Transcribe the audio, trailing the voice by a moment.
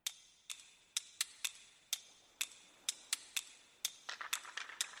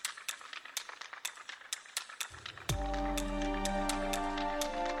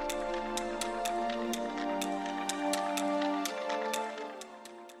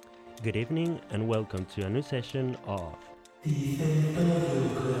Good evening and welcome to a new session of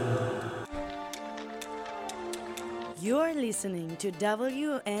You're listening to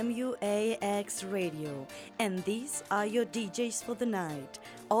WMUAX Radio, and these are your DJs for the night,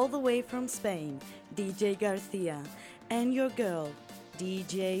 all the way from Spain, DJ Garcia, and your girl,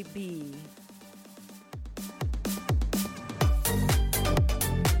 DJ B.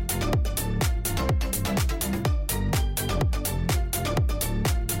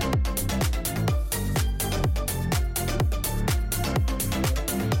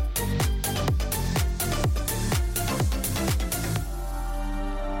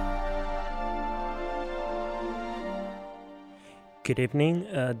 Good evening,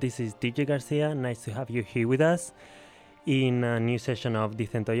 this is DJ Garcia. Nice to have you here with us in a new session of the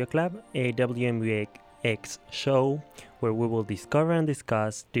Centollo Club, a WMUX show where we will discover and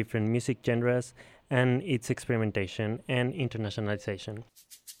discuss different music genres and its experimentation and internationalization.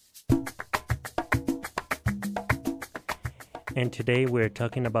 And today we're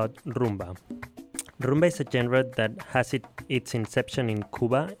talking about rumba. Rumba is a genre that has its inception in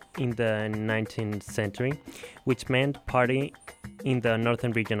Cuba in the 19th century, which meant party in the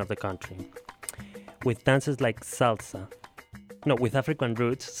northern region of the country. With dances like with African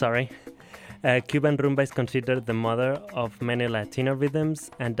roots, Cuban rumba is considered the mother of many Latino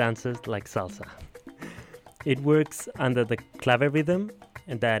rhythms and dances like salsa. It works under the clave rhythm,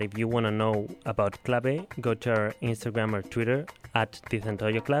 and that if you want to know about clave, go to our Instagram or Twitter at the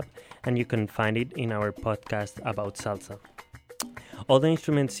Centollo Club, and you can find it in our podcast about salsa. All the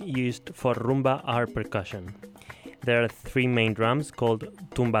instruments used for rumba are percussion. There are three main drums called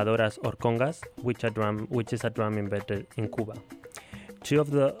tumbadoras or congas, which is a drum invented in Cuba. Two of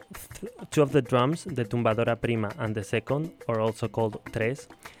the drums, the tumbadora prima and the second, or also called tres,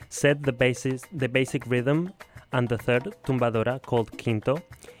 set the basic rhythm, and the third, tumbadora, called quinto,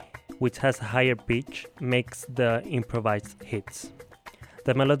 which has a higher pitch, makes the improvised hits.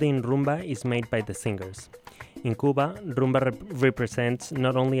 The melody in rumba is made by the singers. In Cuba, rumba represents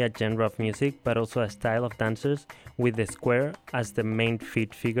not only a genre of music, but also a style of dancers with the square as the main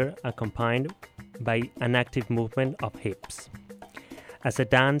feet figure, accompanied by an active movement of hips. As a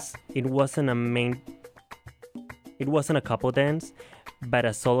dance, it wasn't a couple dance, but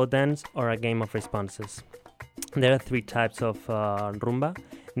a solo dance or a game of responses. There are three types of rumba: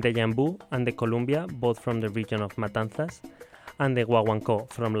 the Yambú and the Columbia, both from the region of Matanzas, and the Guaguancó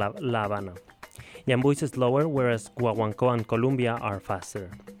from La Habana. Yambú is slower, whereas Guaguancó and Columbia are faster.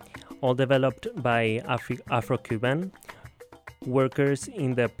 All developed by Afro-Cuban workers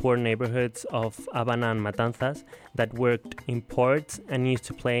in the poor neighborhoods of Habana and Matanzas that worked in ports and used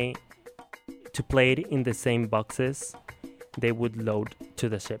to play it in the same boxes they would load to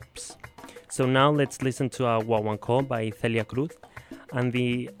the ships. So now let's listen to a Guaguancó by Celia Cruz and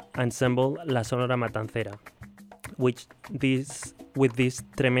the ensemble La Sonora Matancera, with this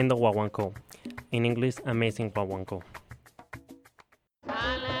tremendo Guaguancó. In English, amazing Guaguancó.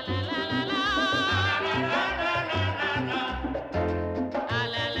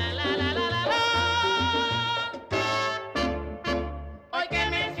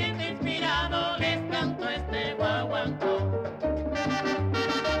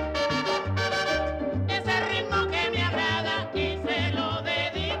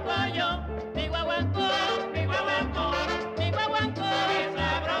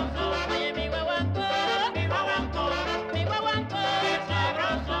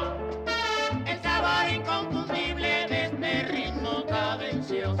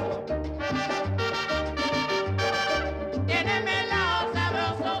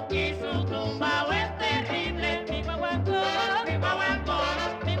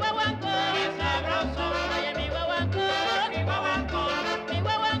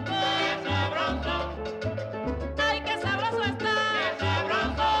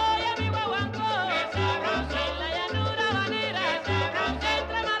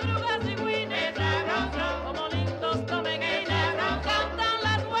 Cantan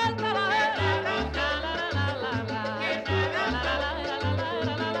las vueltas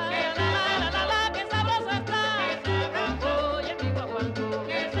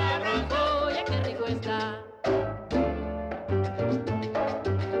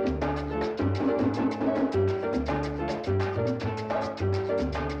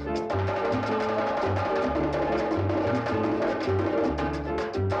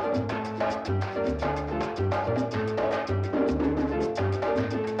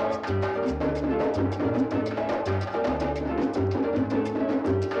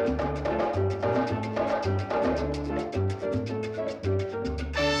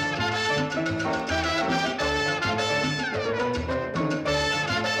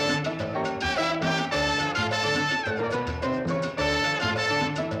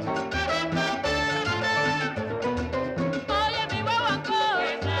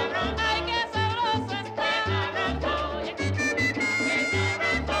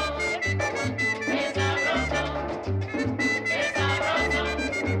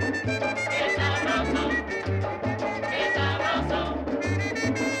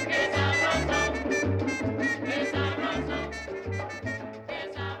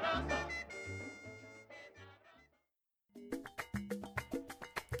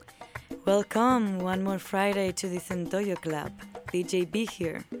Welcome one more Friday to the Centollo Club. DJ B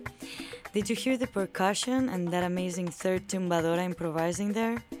here. Did you hear the percussion and that amazing third tumbadora improvising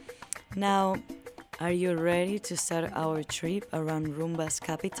there? Now, are you ready to start our trip around Rumba's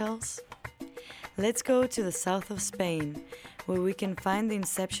capitals? Let's go to the south of Spain, where we can find the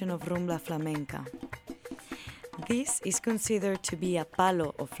inception of Rumba Flamenca. This is considered to be a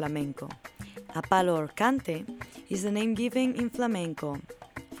palo of flamenco. A palo or cante is the name given in flamenco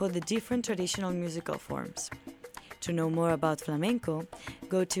for the different traditional musical forms. To know more about flamenco,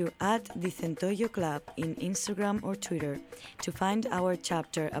 go to @the Club in Instagram or Twitter to find our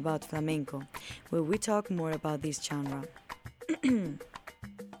chapter about flamenco, where we talk more about this genre.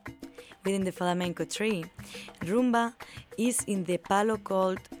 Within the flamenco tree, rumba is in the palo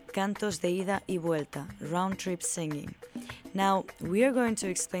called cantos de ida y vuelta, round-trip singing. Now, we are going to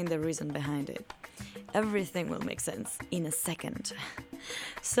explain the reason behind it. Everything will make sense in a second.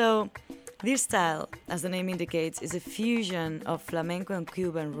 So, this style, as the name indicates, is a fusion of flamenco and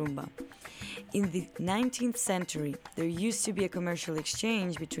Cuban rumba. In the 19th century, there used to be a commercial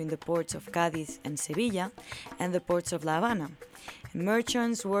exchange between the ports of Cádiz and Sevilla and the ports of La Habana.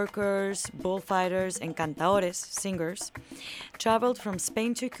 Merchants, workers, bullfighters, and cantaores, singers, traveled from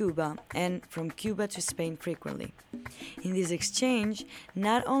Spain to Cuba and from Cuba to Spain frequently. In this exchange,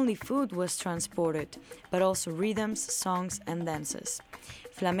 not only food was transported, but also rhythms, songs, and dances.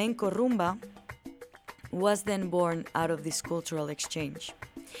 Flamenco rumba was then born out of this cultural exchange.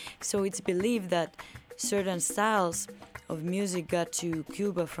 So it's believed that certain styles of music got to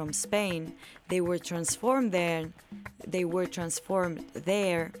Cuba from Spain, they were transformed there,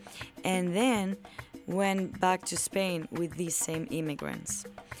 and then went back to Spain with these same immigrants.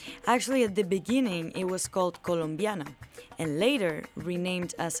 Actually, at the beginning, it was called colombiana, and later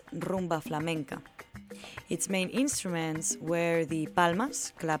renamed as rumba flamenca. Its main instruments were the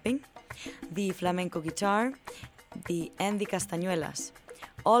palmas, clapping, the flamenco guitar, and the castañuelas.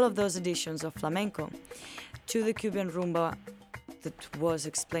 All of those additions of flamenco to the Cuban rumba that was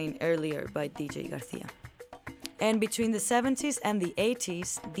explained earlier by DJ Garcia. And between the 70s and the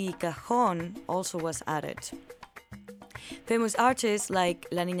 80s, the cajon also was added. Famous artists like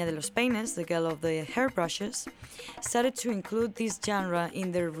La Niña de los Peines, the girl of the hairbrushes, started to include this genre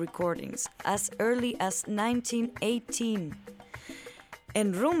in their recordings as early as 1918.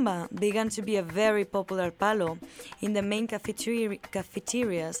 And rumba began to be a very popular palo in the main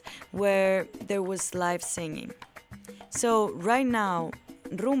cafeterias where there was live singing. So right now,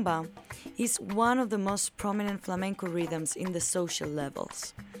 rumba is one of the most prominent flamenco rhythms in the social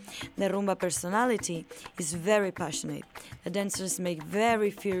levels. The rumba personality is very passionate. The dancers make very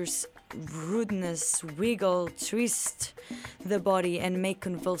fierce rudeness, wiggle, twist the body, and make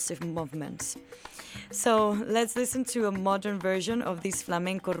convulsive movements. So let's listen to a modern version of this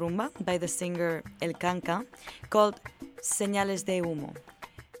flamenco rumba by the singer El Canca called Señales de Humo,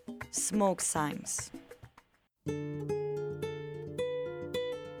 Smoke Signs.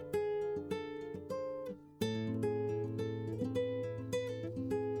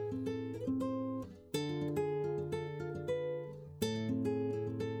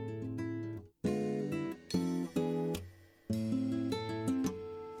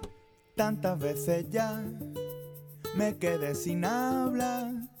 Tantas veces ya me quedé sin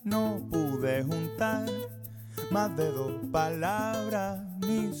habla, no pude juntar más de 2 palabras,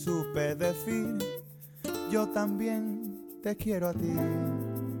 ni supe decir, yo también te quiero a ti.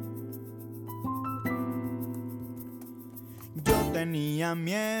 Yo tenía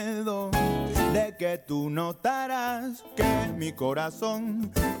miedo de que tú notaras que mi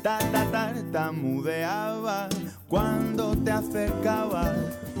corazón tartamudeaba cuando te acercabas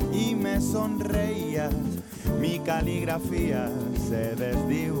y me sonreías, mi caligrafía se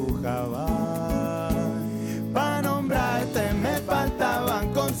desdibujaba. Pa' nombrarte me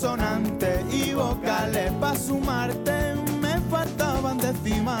faltaban consonantes y vocales, pa' sumarte me faltaban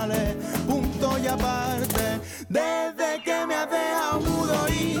decimales, punto y aparte. Desde que me has dejado mudo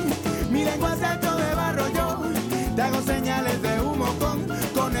y mi lengua se ha hecho de barro, yo te hago señales de humo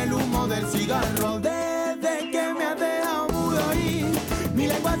con el humo del cigarro. Desde que me has dejado mudo y mi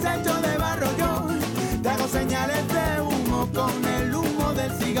lengua se ha hecho de barro, yo te hago señales de humo con el humo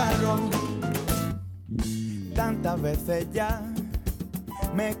del cigarro. Tantas veces ya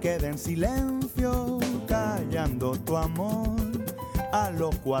me quedé en silencio, callando tu amor a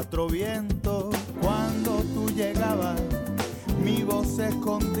los 4 vientos. Cuando tú llegabas, mi voz se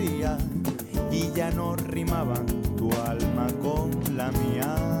escondía y ya no rimaban tu alma con la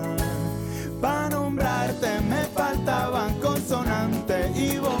mía. Pa' nombrarte me faltaban consonantes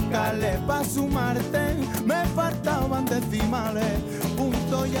y vocales, pa' sumarte me faltaban decimales,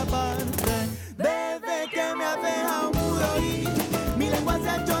 punto y aparte.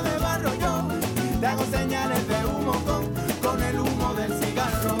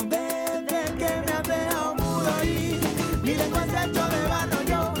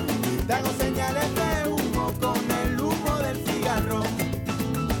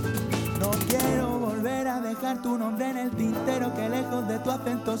 guardar tu nombre en el tintero, que lejos de tu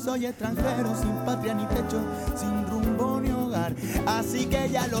acento soy extranjero, sin patria ni techo, sin rumbo ni hogar. Así que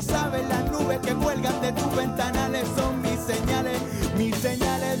ya lo sabes, las nubes que cuelgan de tus ventanales son mis señales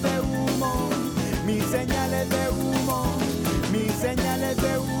de humo, mis señales de humo, mis señales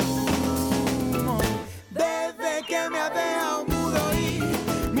de humo. Desde que me has dejado mudo y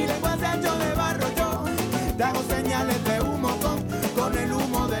mi lengua se ha hecho de barro, yo te hago señales de humo con el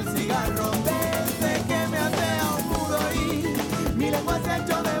humo del cigarro. Desde que me has dejado mudo y mi lengua se ha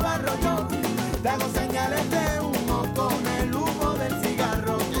hecho de barro, yo te hago señales de humo con el humo del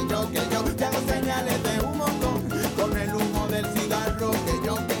cigarro. Que yo te hago señales de humo con el humo del cigarro. Que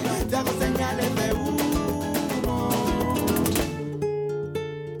yo te hago señales de humo.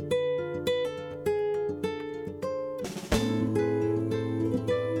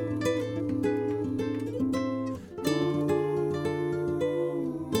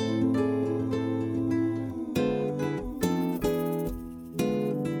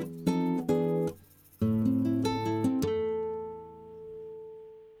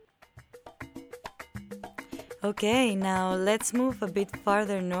 Okay, now let's move a bit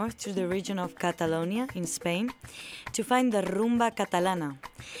farther north to the region of Catalonia in Spain to find the Rumba Catalana.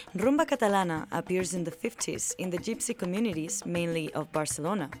 Rumba Catalana appears in the 50s in the gypsy communities, mainly of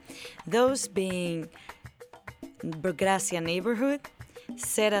Barcelona, those being Gracia neighborhood,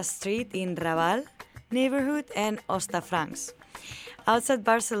 Cera Street in Raval neighborhood, and Hostafrancs. Outside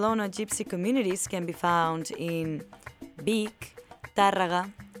Barcelona, gypsy communities can be found in Vic,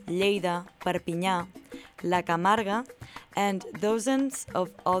 Tàrrega, Lleida, Perpinyà, La Camarga, and dozens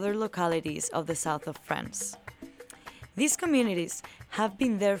of other localities of the south of France. These communities have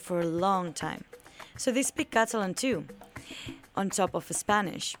been there for a long time, so they speak Catalan too, on top of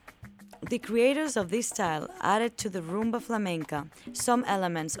Spanish. The creators of this style added to the rumba flamenca some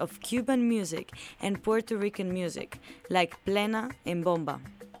elements of Cuban music and Puerto Rican music, like plena and bomba,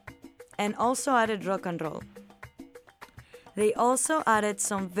 and also added rock and roll. They also added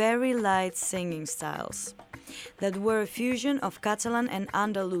some very light singing styles that were a fusion of Catalan and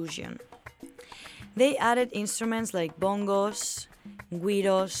Andalusian. They added instruments like bongos,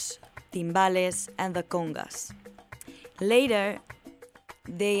 güiros, timbales, and the congas. Later,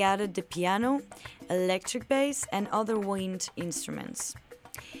 they added the piano, electric bass, and other wind instruments.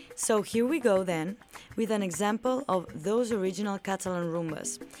 So here we go then, with an example of those original Catalan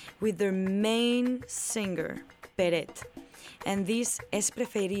rumbas, with their main singer, Peret. And this es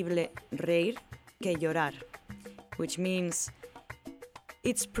preferible reír que llorar, which means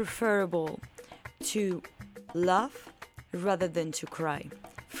it's preferable to laugh rather than to cry.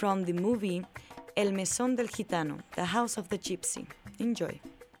 From the movie El Mesón del Gitano, The House of the Gypsy. Enjoy.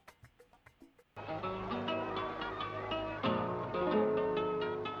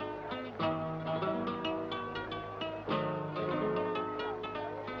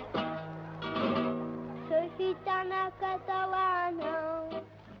 Soy gitana catalana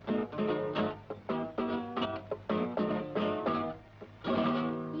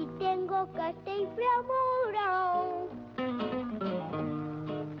y tengo Castellflamorao.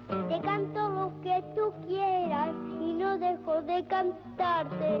 Te canto lo que tú quieras y no dejo de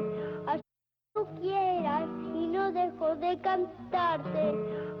cantarte hasta que tú quieras y no dejo de cantarte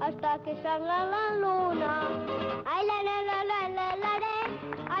hasta que salga la luna. Ay la la la la la la re,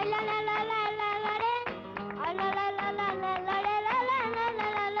 ay la la la la la la re, ay la la la la la la re, la la la la la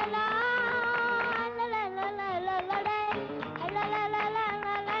la la, la la la la la la re, ay la la la la la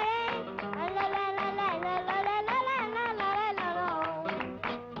la re, ay la la la la la la re, la la la la la la.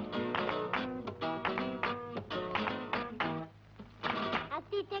 A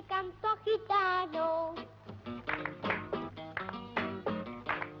ti te canto gitano,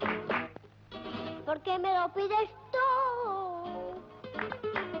 porque me lo pides tú,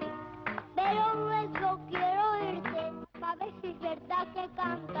 pero luego quiero oírte, para ver si es verdad que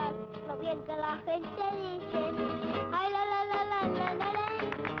cantas lo bien que la gente dice. Ay la la la la la la la,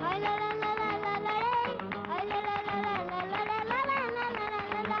 ay la la la la la la, ay la la la la la la la la la la la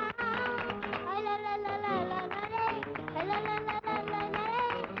la, ay la la la la la la, ay la la la la la la,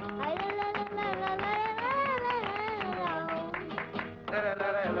 ay la la la la la la.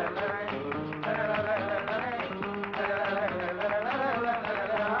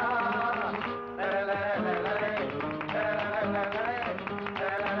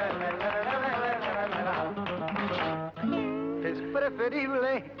 Es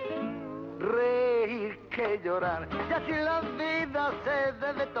preferible reír que llorar, y así la vida se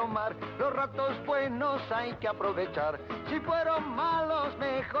debe tomar. Los ratos buenos hay que aprovechar, si fueron malos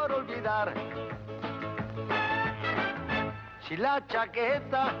mejor olvidar. Si la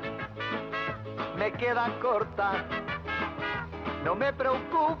chaqueta me queda corta. No me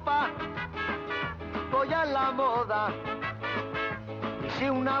preocupa, voy a la moda. Y si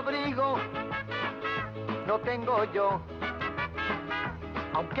un abrigo no tengo yo,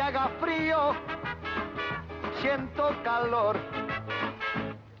 aunque haga frío, siento calor.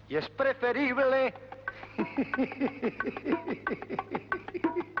 Y es preferible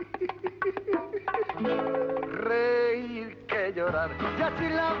reír que llorar. Y así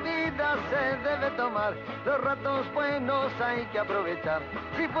la vida se debe tomar. Los ratos buenos hay que aprovechar.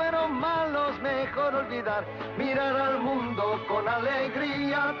 Si fueron malos, mejor olvidar. Mirar al mundo con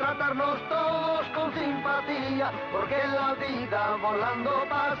alegría, tratarnos todos con simpatía, porque la vida volando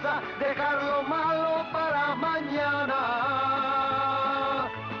pasa, dejar lo malo para mañana.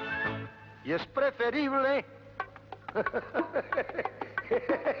 Y es preferible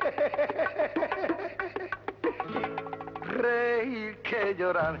reír que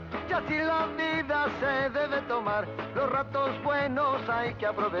llorar. Y así la vida se debe tomar. Los ratos buenos hay que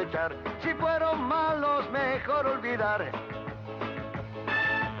aprovechar. Si fueron malos, mejor olvidar.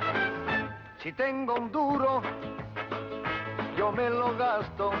 Si tengo un duro, yo me lo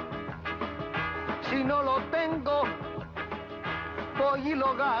gasto. Si no lo tengo, voy y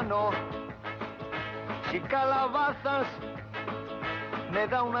lo gano. Si calabazas me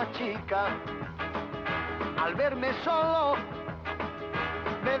da una chica, al verme solo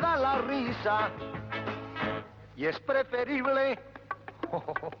me da la risa. Y es preferible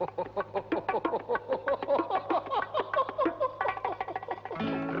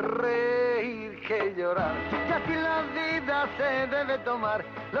reír que llorar. Y así la vida se debe tomar.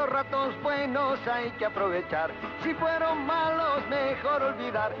 Los ratos buenos hay que aprovechar. Si fueron malos, mejor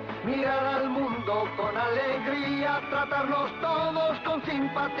olvidar. Mirar al mundo con alegría, tratarnos todos con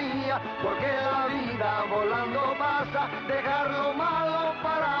simpatía, porque la vida volando pasa, dejar lo malo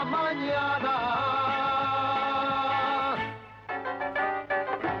para mañana.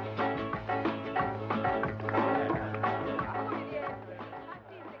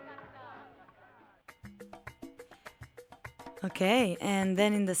 Okay, and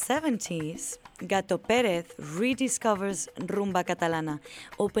then in the 70s, Gato Pérez rediscovers Rumba Catalana,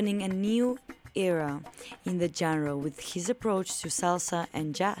 opening a new era in the genre with his approach to salsa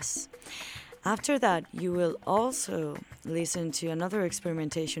and jazz. After that, you will also listen to another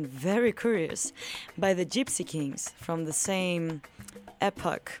experimentation, very curious, by the Gypsy Kings from the same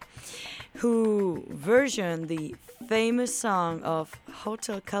epoch, who versioned the famous song of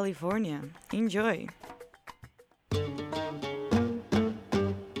Hotel California. Enjoy.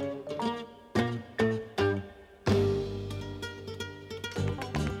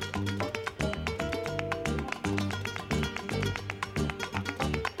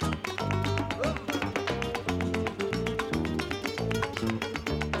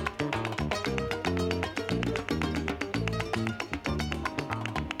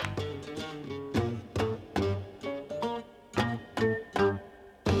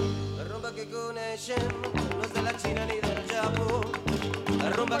 No és de la Xina ni del Japó. La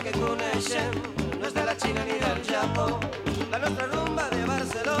rumba que coneixem no és de la Xina ni del Japó. La nostra rumba de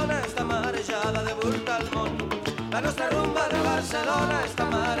Barcelona està marejada de volta al món. La nostra rumba de Barcelona està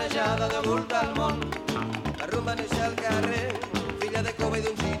marejada de volta al món. La rumba neix al carrer, filla de cova i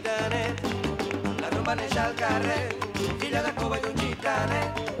d'un gitanet. La rumba neix al carrer, filla de cova i d'un gitanet.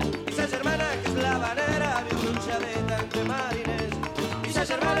 I sa germana que és l'havanera viu gronxadeta entre mariners. I sa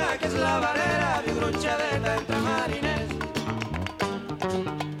germana que és l'havanera viu gronxadeta entre mariners.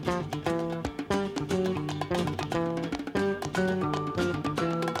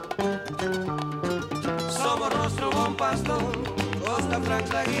 Somos Rostro, Bon Pastor, Costa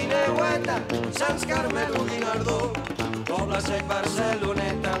Francs, la Guineueta, Sants Carmel, Guinardó, Poble Sec,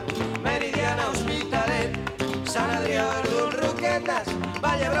 Barceloneta, Meridiana, Hospitalet, Sant Adrià, Verdun, Roquetes,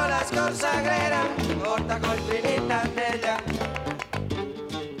 Vall d'Hebron, Escort, Sagrera, Horta, Coll, Trinitat, Tella.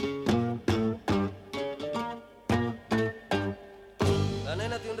 La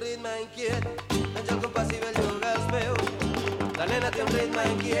nena té un ritme inquiet, menja el compàs i belluga els peus. La nena té un ritme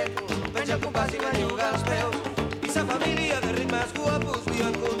inquiet, menja el compàs i belluga els peus. I sa família de ritmes guapos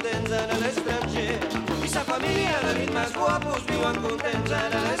viuen contents en l'estranger. I sa família de ritmes guapos viuen contents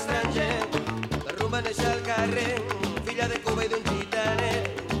en l'estranger. La rumba neix al carrer, filla de Cuba i d'un gitanet.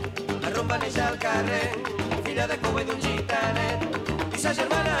 La rumba neix al carrer, filla de Cuba i d'un gitanet. I sa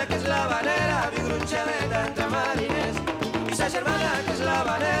germana que és l'havanera viu gronxadeta entre mariners. I sa germana que és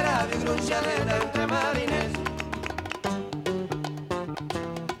l'havanera viu gronxadeta entre mariners.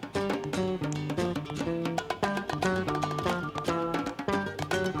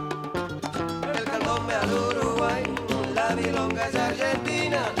 El candombe a l'Uruguai, la milonga és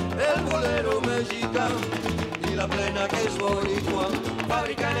argentina, el bolero me mexicà i la plena que és boricua,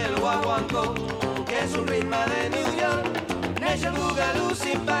 fabricant el guaguancó, que és un ritme de New York. Neix el bugalú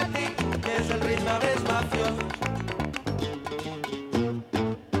simpàtic, que és el ritme més mafiós.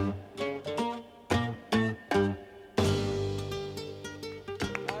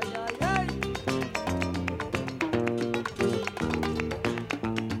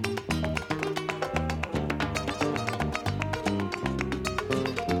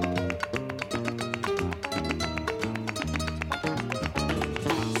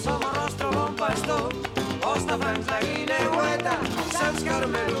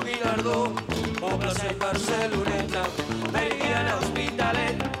 Barceloneta, Meridiana,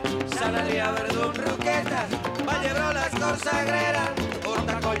 Hospitalet, Sant Adrià, Verdun, Roquetes, Vallebroles, Cor Sagrera,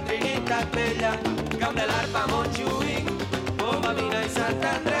 Hortacoll, Trinitat Vella, Camp de l'Arpa, Montjuïc, Bomamina i Sant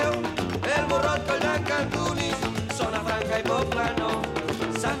Andreu, el Morrot, Collblanc, Cantunis, Zona Franca i Poblenou,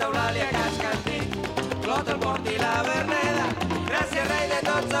 Santa Eulàlia, Cascantic, Clot, el Port i la Verneda, gràcies rei de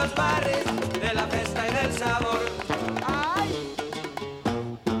tots els barris, de la festa i del sabor.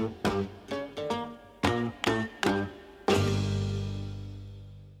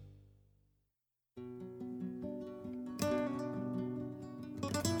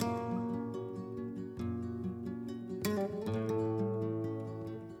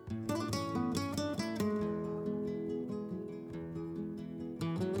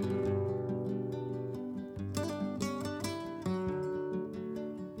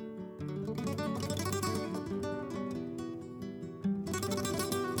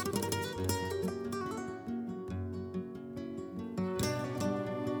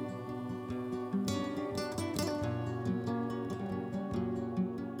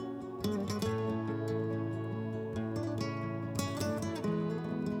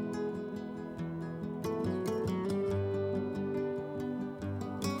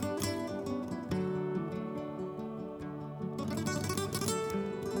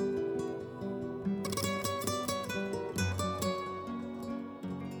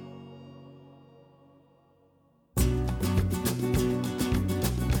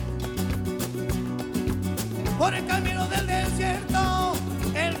 Por el camino del desierto,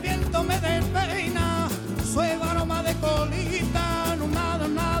 el viento me despeina, suave aroma de colita, no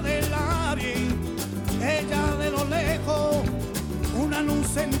nada de labios. Ella de lo lejos, una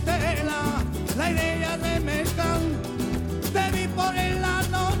luz entera, la idea de mezclar. Te vi por en la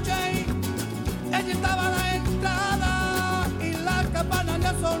noche, ella estaba a la entrada y la campana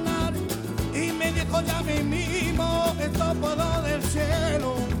de sonar. Y me dijo ya mismo, esto puedo del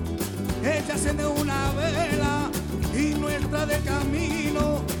cielo. Ella enciende una vela y nuestra de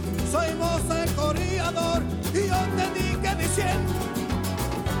camino. Soy vos el corredor y yo te dije diciendo: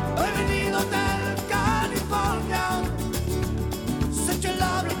 he venido del California, such a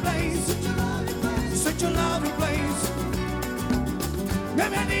lovely place, such a lovely place. He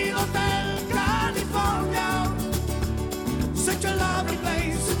venido del California, such a lovely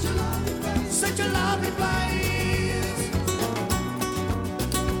place, such a lovely place.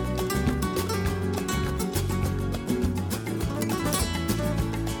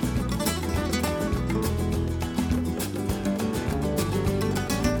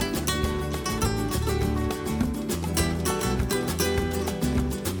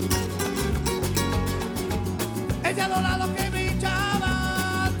 Ella dorado que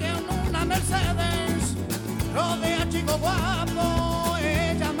brillaba, tiene una Mercedes, rodea chico guapo,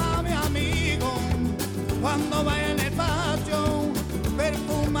 ella llama mi amigo. Cuando va en el patio,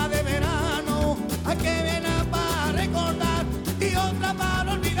 perfuma de verano, hay que viene para recordar y otra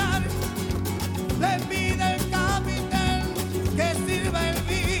para olvidar. Le pide el capitán que sirva el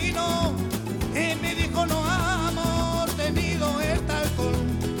vino y me dijo: no amor, tenido este alcohol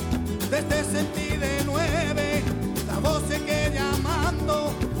desde sentí de 9. Voz se que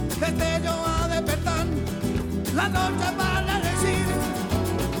llamando, desde yo a despertar, la noche para decir: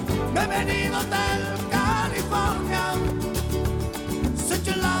 he venido del California, such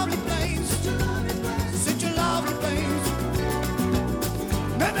a lovely place, such a lovely place.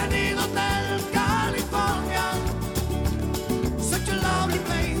 He venido del California, such a lovely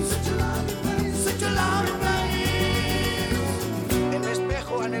place, such a lovely place. El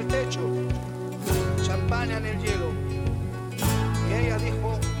espejo en el techo, champaña en el hielo. Y ella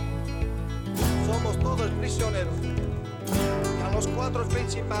dijo: somos todos prisioneros. Y a los 4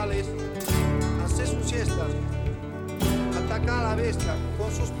 principales hace su siesta, ataca a la bestia con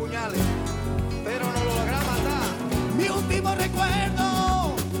sus puñales, pero no lo logra matar. Mi último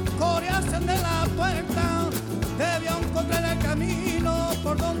recuerdo, corearse de la puerta, debió encontrar el camino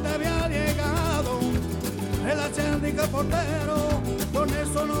por donde había llegado. El hacha indica portero, con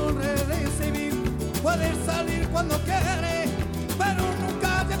eso no recibí. de salir cuando quiere, pero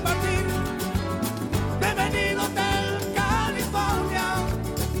nunca de partir. Bienvenido Hotel California,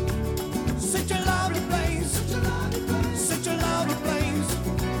 such a lovely place, such a lovely place.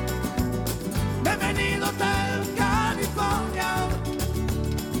 Bienvenido Hotel California,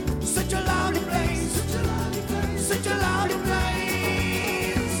 such a lovely place, such a lovely place.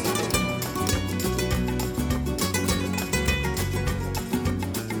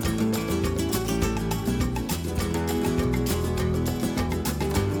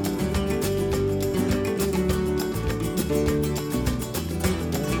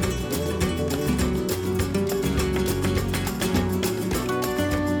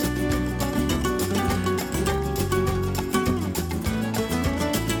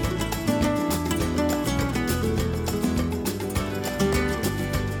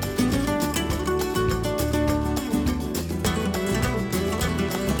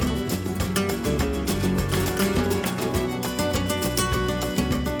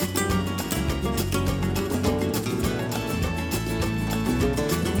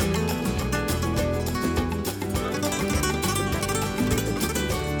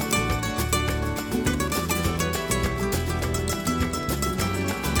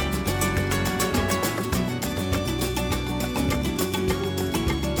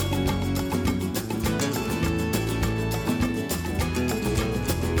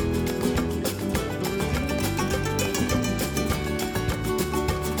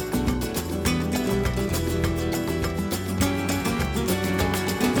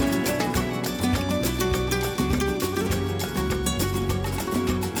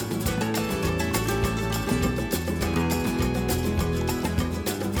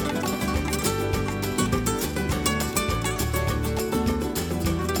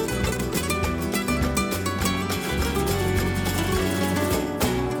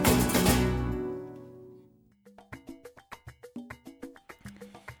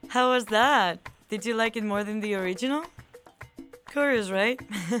 How was that? Did you like it more than the original? Curious, right?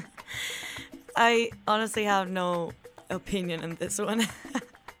 I honestly have no opinion on this one.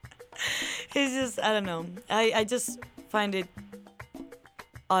 It's just, I don't know. I just find it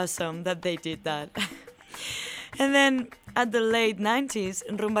awesome that they did that. And then at the late 90s,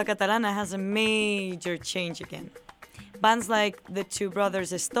 Rumba Catalana has a major change again. Bands like the two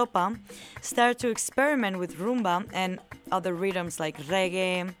brothers Estopa start to experiment with rumba and other rhythms like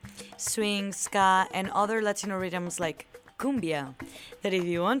reggae, swing, ska, and other Latino rhythms like cumbia. That if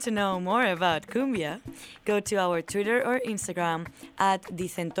you want to know more about cumbia, go to our Twitter or Instagram at the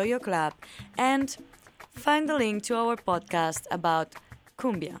Centollo Club and find the link to our podcast about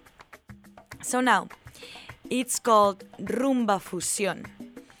cumbia. So now, it's called Rumba Fusión.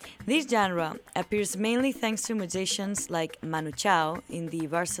 This genre appears mainly thanks to musicians like Manu Chao in the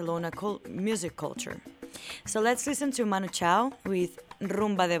Barcelona music culture. So let's listen to Manu Chao with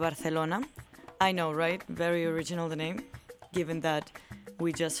Rumba de Barcelona. I know, right? Very original, the name, given that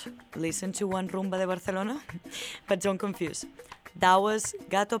we just listened to one Rumba de Barcelona. But don't confuse. That was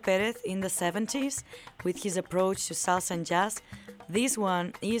Gato Pérez in the 70s with his approach to salsa and jazz. This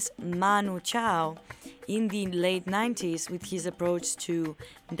one is Manu Chao in the late 90s with his approach to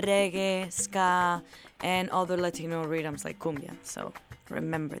reggae, ska, and other Latino rhythms like cumbia. So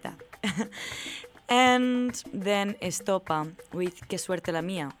remember that. And then Estopa with Que Suerte La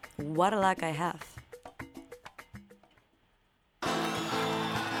Mía. What a luck I have.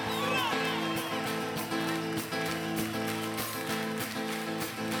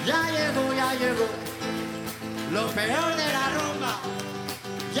 Ya llegó, lo peor de la rumba.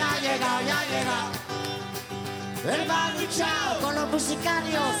 Ya ha llegado. El Manu Chao con los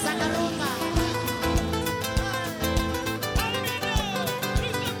musicarios, saca rumba.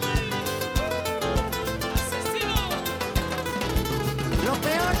 Lo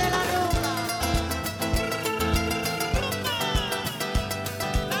peor de la rumba.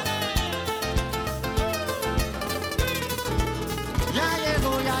 Ya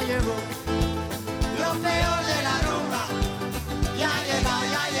llegó. Lo peor de la rumba. Ya ha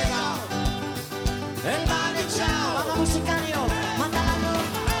llegado. El Manu Chao, vamos musicario, manda la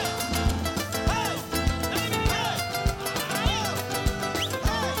rumba.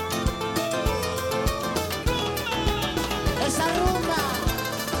 Esa rumba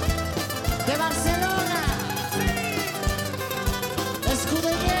de Barcelona,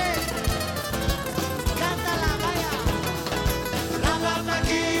 Escudellé, cántala, vaya. La bamba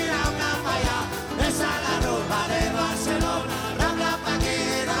aquí, la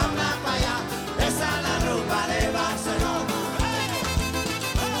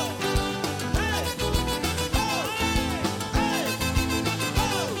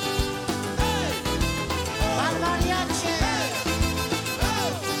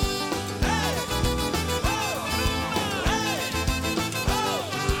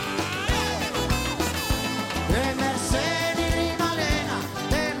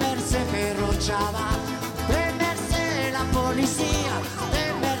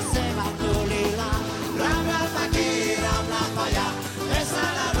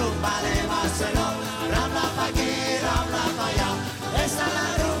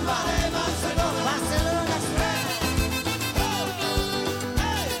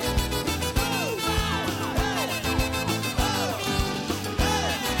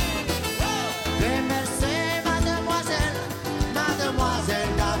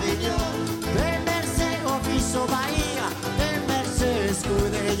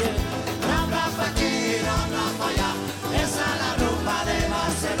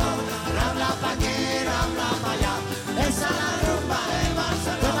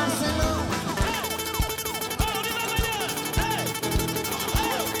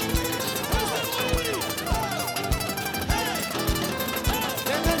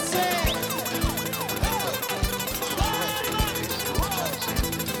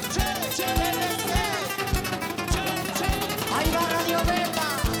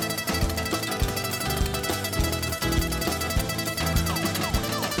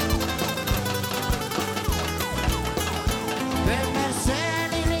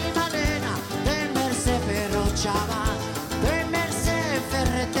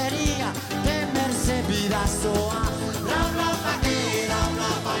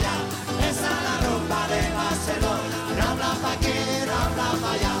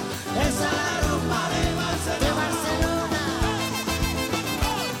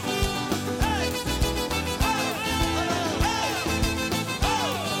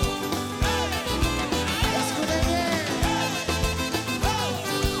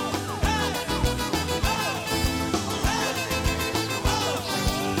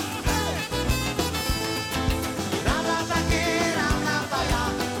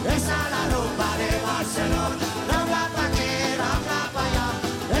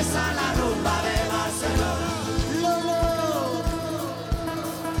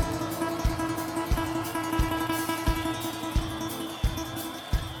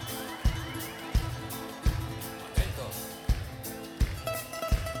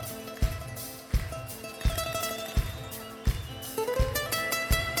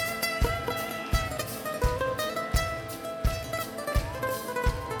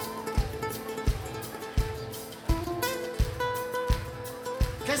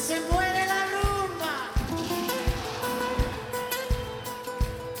se muere la rumba.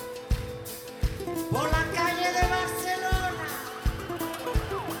 Por la calle de Barcelona,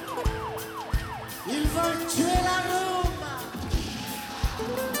 il volcio e la rumba.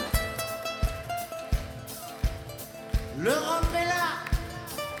 L'Europe est là,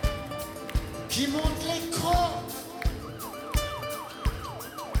 qui monte les crocs.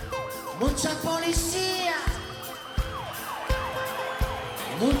 Mucha policía,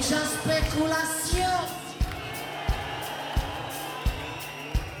 mucha especulación.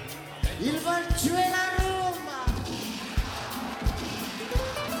 Il volcio e la rumba.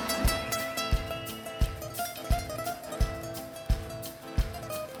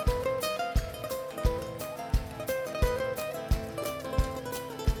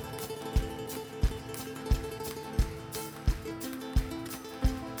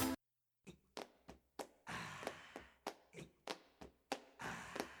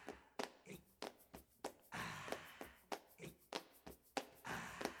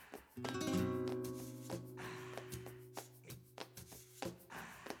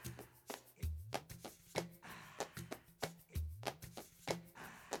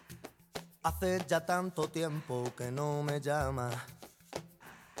 Hace ya tanto tiempo que no me llama,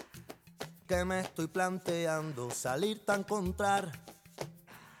 que me estoy planteando salirte a encontrar.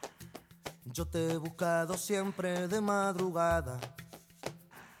 Yo te he buscado siempre de madrugada,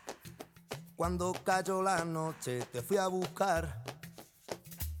 cuando cayó la noche te fui a buscar.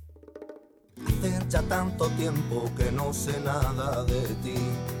 Hace ya tanto tiempo que no sé nada de ti,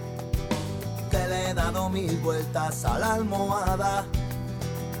 que le he dado 1000 vueltas a la almohada.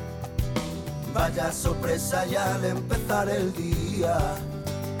 Vaya sorpresa ya al empezar el día,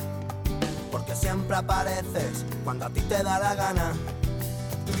 porque siempre apareces cuando a ti te da la gana.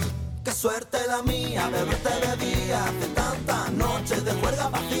 Qué suerte la mía de verte de día, hace tantas noches de juerga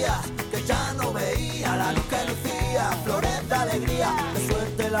vacías que ya no veía la luz que lucía, flores de alegría. Qué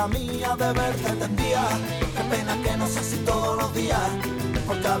suerte la mía de verte tendía, qué pena que no sé si todos los días,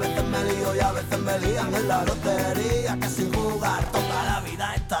 porque a veces me lío y a veces me lían en la lotería, que sin jugar toda la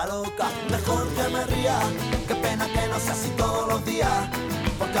vida está loca, mejor que me ría. Qué pena que no sea así todos los días,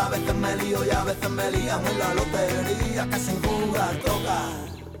 porque a veces me lío y a veces me lían en la lotería, que sin jugar toca.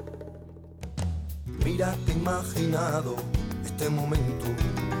 Mira que he imaginado este momento,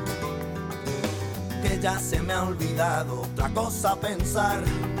 que ya se me ha olvidado otra cosa pensar.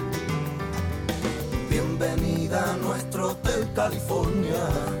 Bienvenida a nuestro hotel California,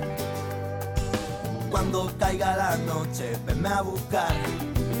 cuando caiga la noche venme a buscar.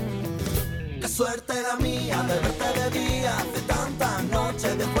 Qué suerte la mía de verte de día, hace tantas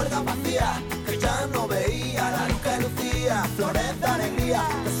noches de juerga vacía que ya no veía la luz que lucía, flores de alegría.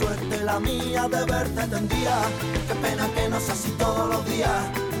 Qué suerte la mía de verte tendía, qué pena que no sea así todos los días,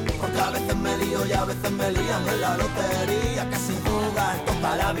 porque a veces me lío y a veces me lían en la lotería, que sin jugar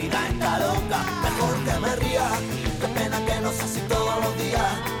toda la vida está loca, mejor que me ría. Qué pena que no sea así todos los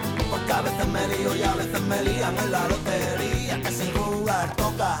días, porque a veces me lío y a veces me lían en la lotería, que sin jugar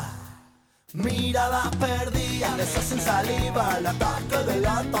toca. Miradas perdidas, de esas sin saliva, el ataque de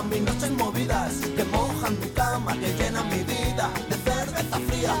lata, mis noches movidas, que mojan mi cama, que llenan mi vida de cerveza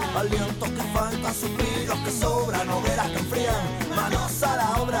fría, alientos que faltan, suspiros que sobran, hogueras que enfrían, manos a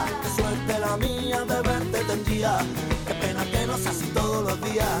la obra. Qué suerte la mía de verte tendría, qué pena que no sea así todos los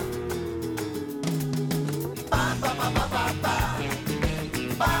días. Pa pa pa pa pa pa,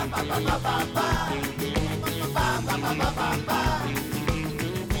 pa pa pa pa pa pa, pa pa pa pa pa pa.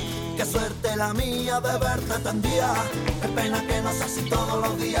 Qué suerte la mía de verte tendría, qué pena que no sea así todos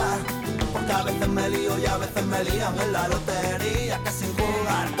los días, porque a veces me lío y a veces me lían en la lotería, que sin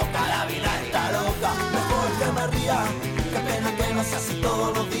jugar toca la vida está loca, mejor que me ría. Qué pena que no sea así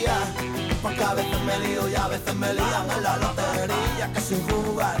todos los días, porque a veces me lío y a veces me lían en la lotería, que sin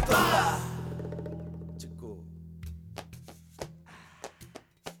jugar toca.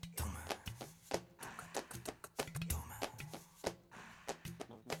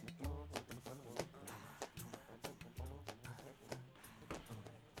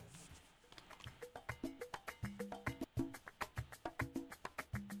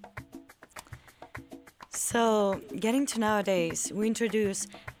 So, getting to nowadays, we introduce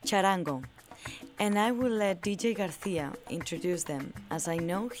charango, and I will let DJ Garcia introduce them, as I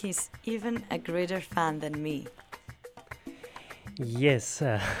know he's even a greater fan than me. Yes,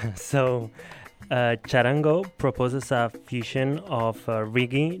 charango proposes a fusion of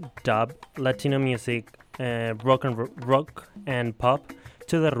reggae, dub, Latino music, rock and pop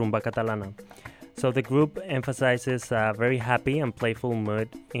to the rumba catalana. So the group emphasizes a very happy and playful mood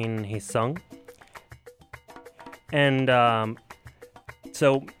in his song. And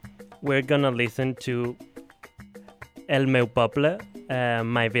so we're gonna listen to El meu poble,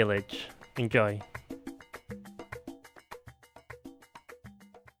 My Village. Enjoy.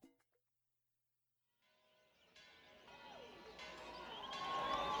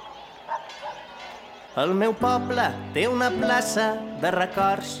 El meu poble té una plaça de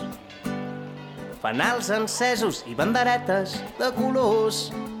records, fanals encesos i banderetes de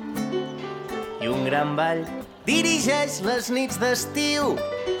colors. I un gran ball dirigeix les nits d'estiu,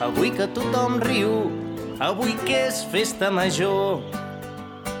 avui que tothom riu, avui que és festa major.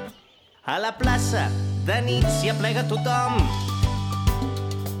 A la plaça de nit s'hi aplega tothom,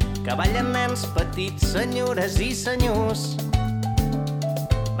 que ballen nens petits, senyores i senyors.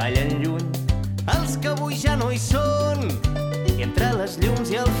 Ballen lluny els que avui ja no hi són, i entre les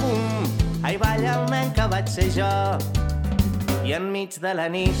llums i el fum, ai, balla el nen que vaig ser jo. I enmig de la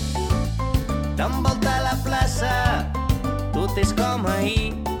nit t'envolta la plaça, tot és com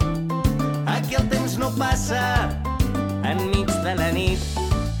ahir, aquí el temps no passa. Enmig de la nit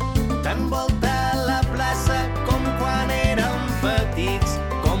t'envolta la plaça com quan érem petits,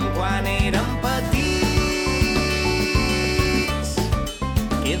 com quan érem petits.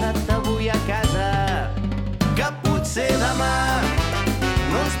 Queda't avui a casa, que potser demà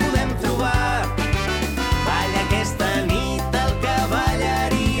no ens podem trobar. Balla aquesta nit el que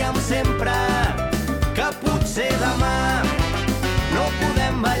ballaríem sempre, que potser demà no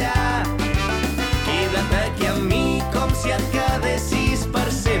podem ballar. Queda't aquí amb mi com si et quedessis per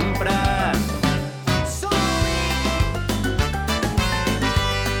sempre.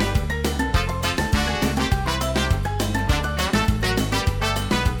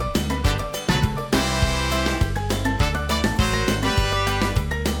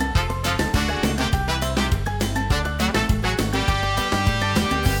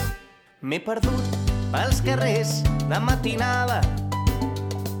 M'he perdut pels carrers de matinada,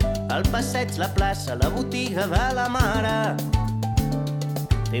 el passeig, la plaça, la botiga de la mare.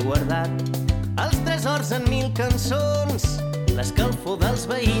 T'he guardat els tresors en 1000 cançons, l'escalfor dels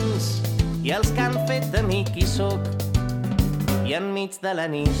veïns i els que han fet de mi qui sóc. I enmig de la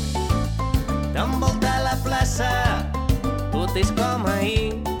nit t'envolta la plaça, tot és com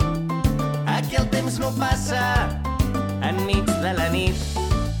ahir, aquí el temps no passa. Enmig de la nit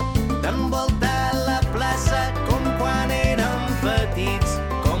t'envolta la plaça com quan érem petits,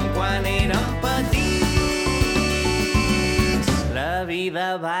 com quan érem petits. La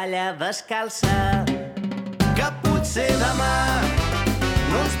vida balla descalça, que potser demà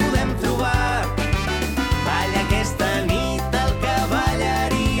no ens podem trobar. Balla aquesta nit el que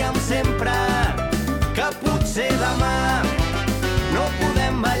ballaríem sempre, que potser demà no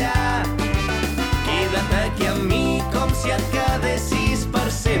podem ballar. Queda't aquí amb mi com si et quedessis per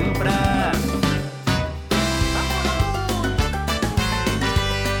sempre.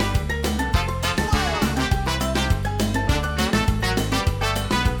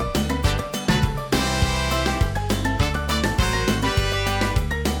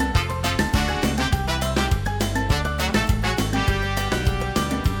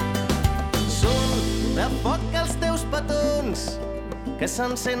 Són de foc els teus petons que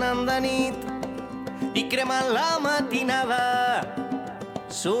s'encenen de nit i cremen la matinada.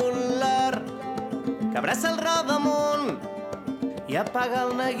 Són l'or que abraça el rodamont i apaga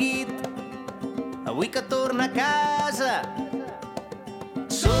el neguit, avui que torna a casa.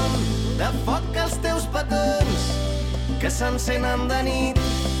 Són de foc els teus petons que s'encenen de nit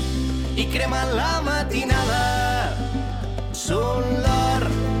i cremen la matinada. Són l'or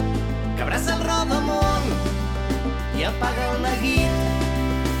que abraça el rodamont i apaga el neguit,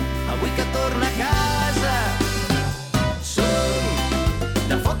 avui que torna a casa. Són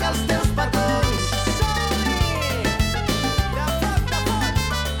de foc els teus petons, de foc, de foc.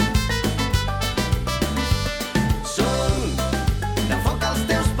 Són de foc els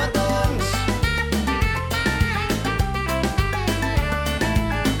teus petons.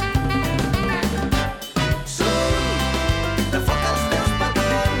 Són de foc els teus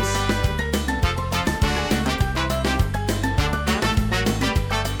petons.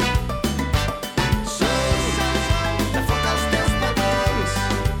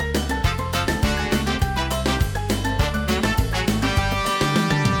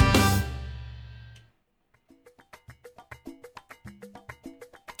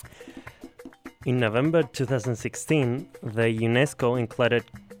 In November 2016, the UNESCO included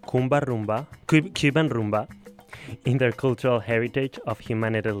Cuban Rumba in their Cultural Heritage of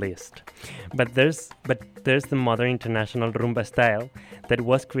Humanity list. But there's the modern international rumba style that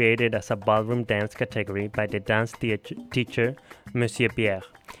was created as a ballroom dance category by the dance teacher Monsieur Pierre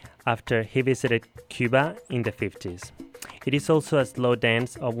after he visited Cuba in the 50s. It is also a slow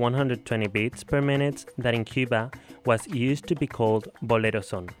dance of 120 beats per minute that in Cuba was used to be called bolero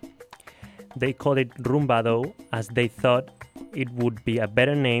son. They called it rumba though, as they thought it would be a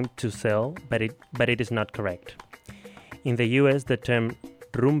better name to sell, but it is not correct. In the US, the term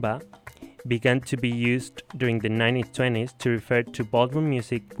rumba began to be used during the 1920s to refer to ballroom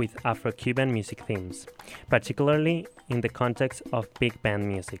music with Afro-Cuban music themes, particularly in the context of big band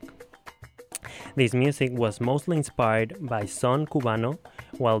music. This music was mostly inspired by son cubano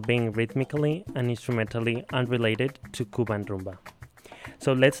while being rhythmically and instrumentally unrelated to Cuban rumba.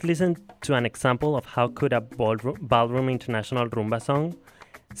 So let's listen to an example of how could a ballroom international rumba song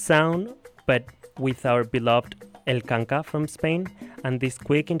sound, but with our beloved El Canca from Spain and this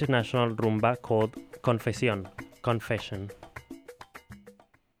quick international rumba called Confesión, Confession.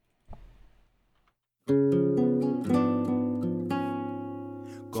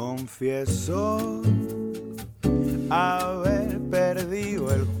 Confieso haber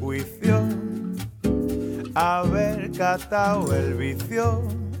perdido el juicio, haber catado el vicio,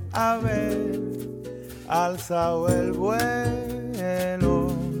 haber alzado el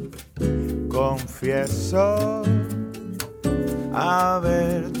vuelo. Confieso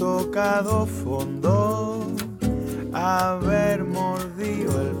haber tocado fondo, haber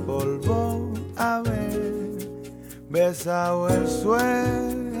mordido el polvo, haber besado el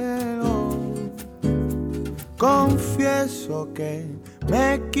suelo. Confieso que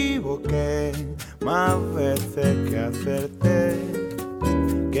me equivoqué más veces que acerté,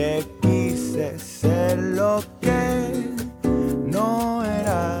 que quise ser lo que no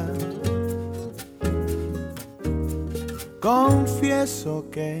era. Confieso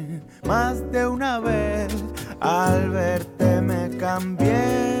que más de una vez al verte me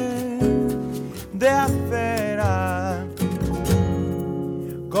cambié de acera.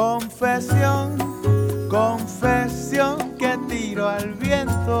 Confesión, confesión que tiro al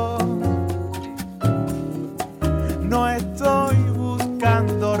viento. No estoy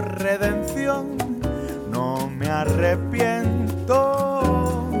buscando redención, no me arrepiento.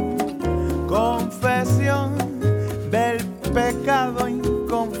 Confesión del pecado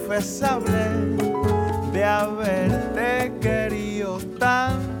inconfesable de haberte querido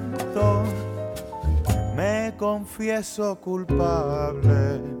tanto. Me confieso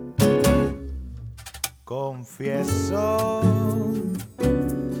culpable. Confieso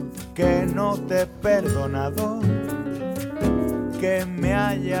que no te he perdonado, que me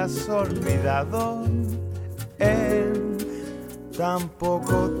hayas olvidado en tan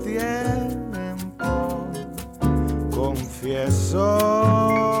poco tiempo. Confieso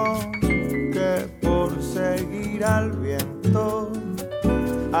que por seguir al viento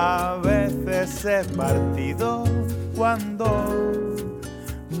a veces he partido cuando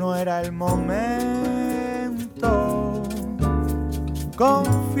no era el momento.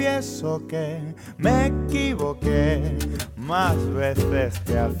 Confieso que me equivoqué más veces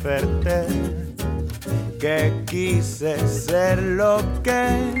que acerté, que quise ser lo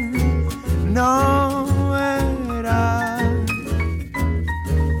que no era.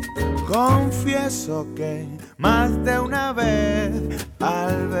 Confieso que más de una vez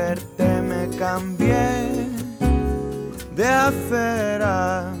al verte me cambié de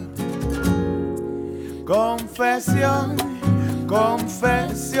acera. Confesión,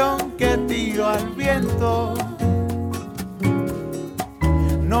 confesión que tiro al viento.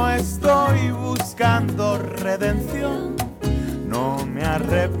 No estoy buscando redención, no me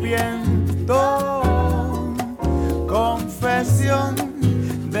arrepiento. Confesión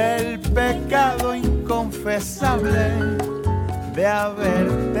del pecado inconfesable de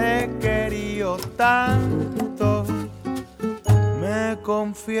haberte querido tanto. Me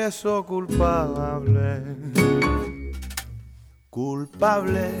confieso culpable,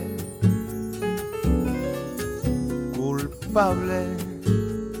 culpable, culpable,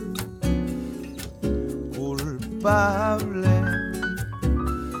 culpable,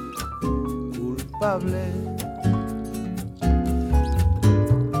 culpable.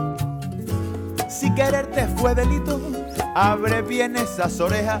 Si quererte fue delito, abre bien esas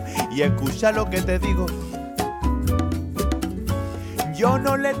orejas y escucha lo que te digo. Yo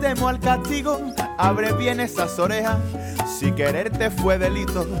no le temo al castigo, abre bien esas orejas. Si quererte fue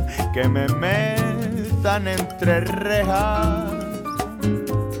delito, que me metan entre rejas.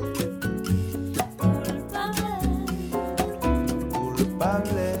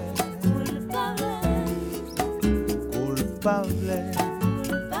 Culpable, culpable, culpable.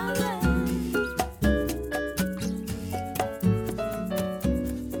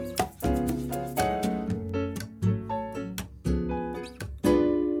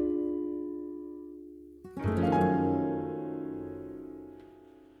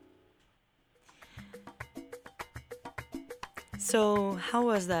 So, how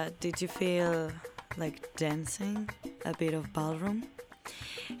was that? Did you feel like dancing? A bit of ballroom?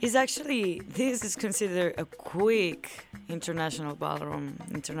 This is considered a quick international ballroom,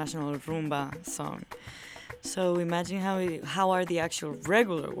 international rumba song. So imagine how are the actual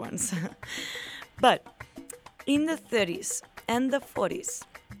regular ones. But in the 30s and the 40s,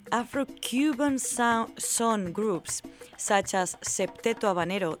 Afro-Cuban son groups such as Septeto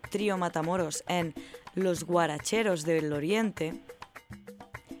Habanero, Trio Matamoros, and Los Guaracheros del Oriente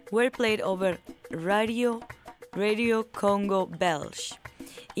were played over Radio Congo Belge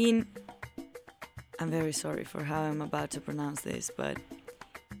in, I'm very sorry for how I'm about to pronounce this, but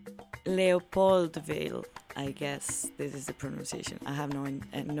Leopoldville, I guess this is the pronunciation, I have no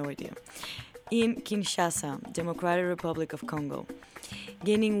idea, in Kinshasa, Democratic Republic of Congo,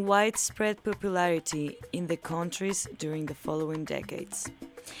 gaining widespread popularity in the countries during the following decades.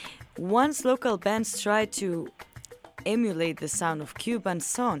 Once local bands tried to emulate the sound of Cuban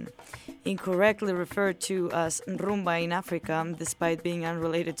son, incorrectly referred to as rumba in Africa, despite being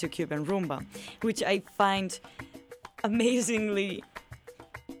unrelated to Cuban rumba, which I find amazingly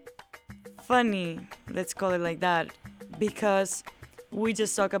funny, let's call it like that, because we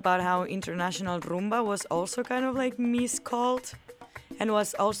just talk about how international rumba was also kind of like miscalled and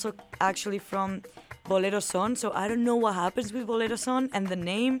was also actually from bolero son. So I don't know what happens with bolero son and the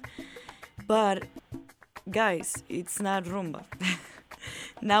name, but guys, it's not rumba.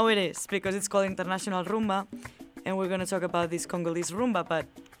 Now it is, because it's called international rumba, and we're going to talk about this Congolese rumba, but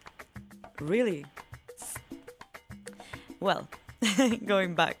really, well,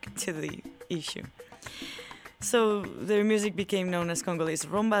 going back to the issue. So their music became known as Congolese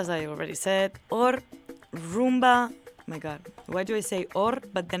rumba, as I already said, or rumba, my God, why do I say or,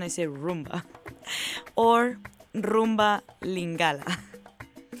 but then I say rumba, or rumba lingala.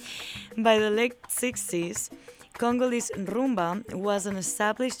 By the late 60s, Congolese rumba was an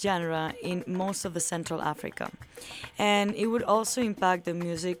established genre in most of the Central Africa, and it would also impact the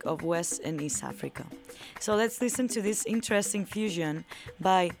music of West and East Africa. So let's listen to this interesting fusion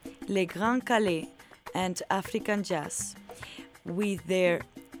by Les Grands Calais and African Jazz with their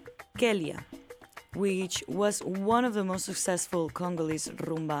Kelia, which was one of the most successful Congolese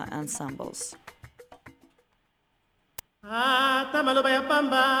rumba ensembles. Tamaloba ya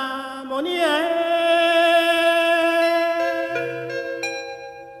pamba monia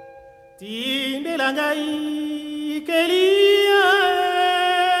tindela ngai kelia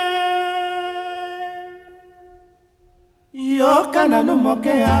yokana no moke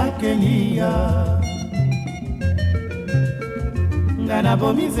ya kelia ngana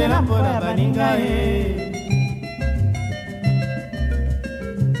bomizela pora baninga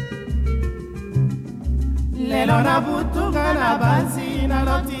lelo na butuka na bansi na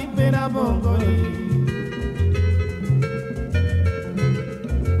lotipe na bongoi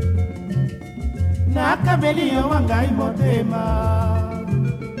na kabeli yo wangai motema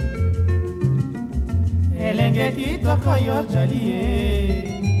elenge kitoko yo jalie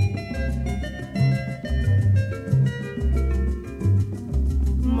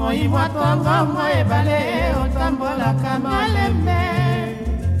moi mwatongo mo ebale otambola kama lembe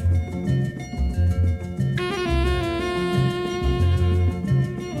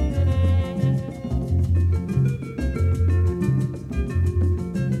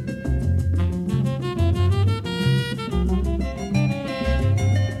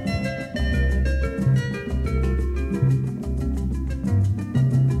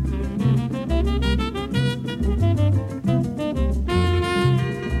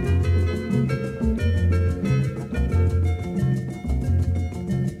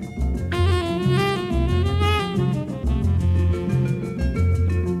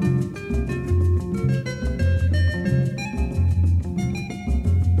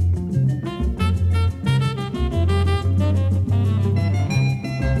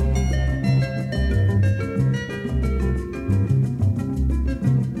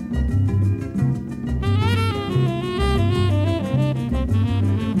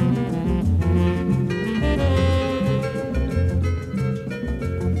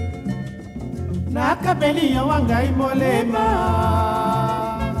Nakabeli ya wangai molema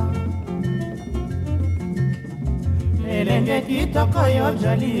elenge kitoko yo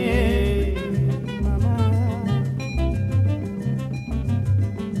jalie mama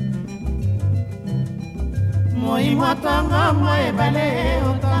moi mwatanga mo ebale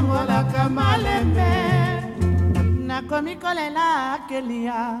otambola kama lembe nakomi kolela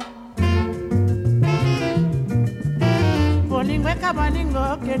kelia bolingwe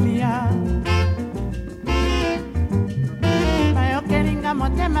kabalingo kelia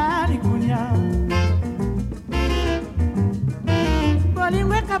motema likunya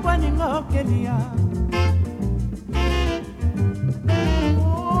Bolingwe kaboningo kelia.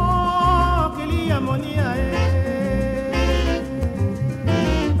 Oh, kelia monia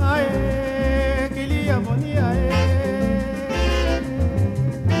kelia monia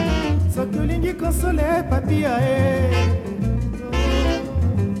sokulingi konsole papia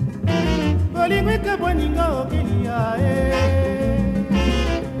Bolingwe kaboningo kelia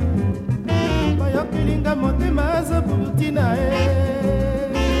bayokelinga motema zabulutina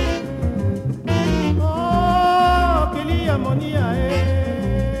oh kelia monia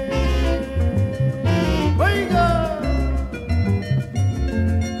oiga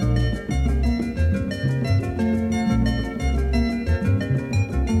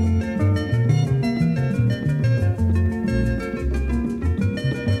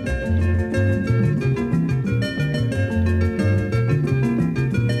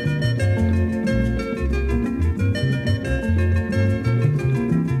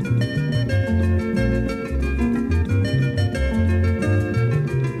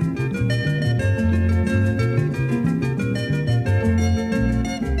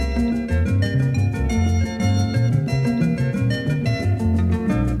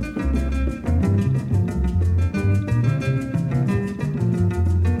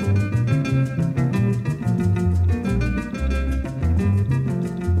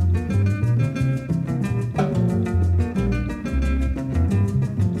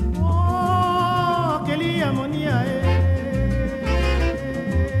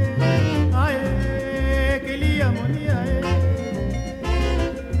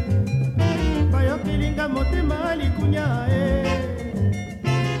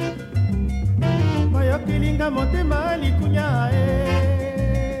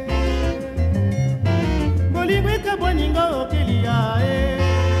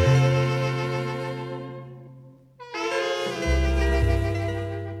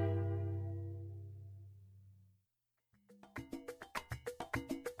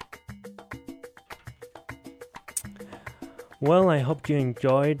Well, I hope you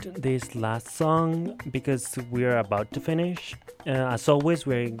enjoyed this last song because we're about to finish. As always,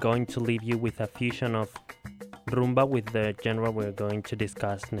 we're going to leave you with a fusion of rumba with the genre we're going to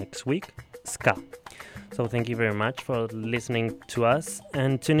discuss next week, ska. So thank you very much for listening to us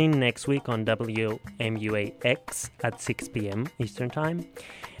and tune in next week on WMUAX at 6 p.m. Eastern Time.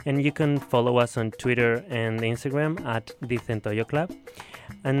 And you can follow us on Twitter and Instagram at the Centollo Club.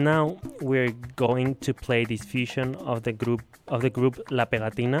 And now we're going to play this fusion of the group La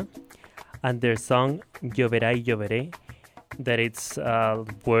Pegatina and their song Lloverá y Lloveré. That it's a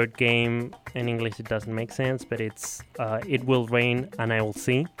word game. In English it doesn't make sense, but it's it will rain and I will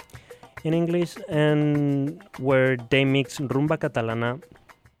see in English, and where they mix rumba catalana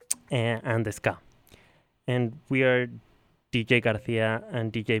and the ska. And we are DJ Garcia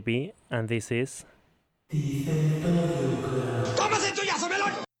and DJ B, and this is ¡Toma centollazo,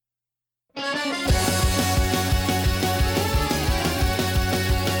 melón!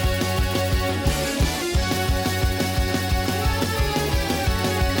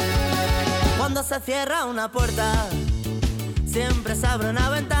 Cuando se cierra una puerta, siempre se abre una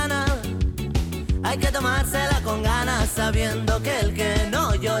ventana. Hay que tomársela con ganas, sabiendo que el que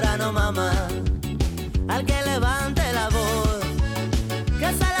no llora no mama. Al que levante la voz, que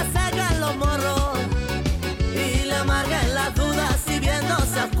se le secan los morros y le amarguen las dudas, si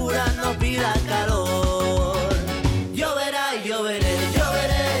viéndose a oscuras no pida calor. Lloverá y lloveré,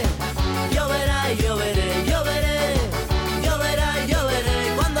 lloveré, lloverá y lloveré, lloveré, lloverá y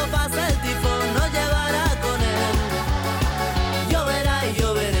lloveré. Cuando pase el tifón nos llevará con él. Lloverá y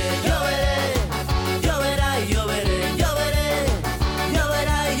lloveré, lloveré, lloverá y lloveré, lloveré,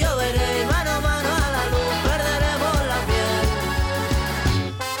 lloverá y lloveré. Mano a mano a la luz perderemos la piel.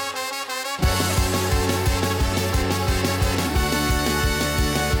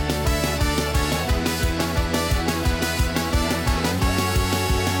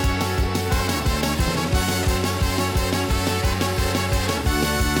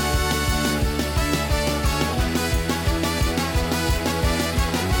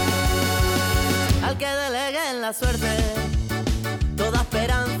 Al que delegue en la suerte toda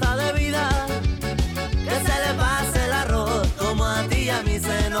esperanza de vida, que se le pase el arroz como a ti y a mí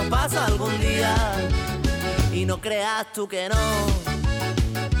se nos pasa algún día. Y no creas tú que no,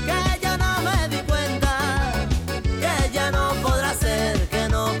 que yo no me di cuenta, que ya no podrá ser, que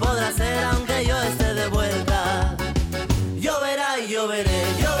no podrá ser aunque yo esté de vuelta. Lloverá y lloveré,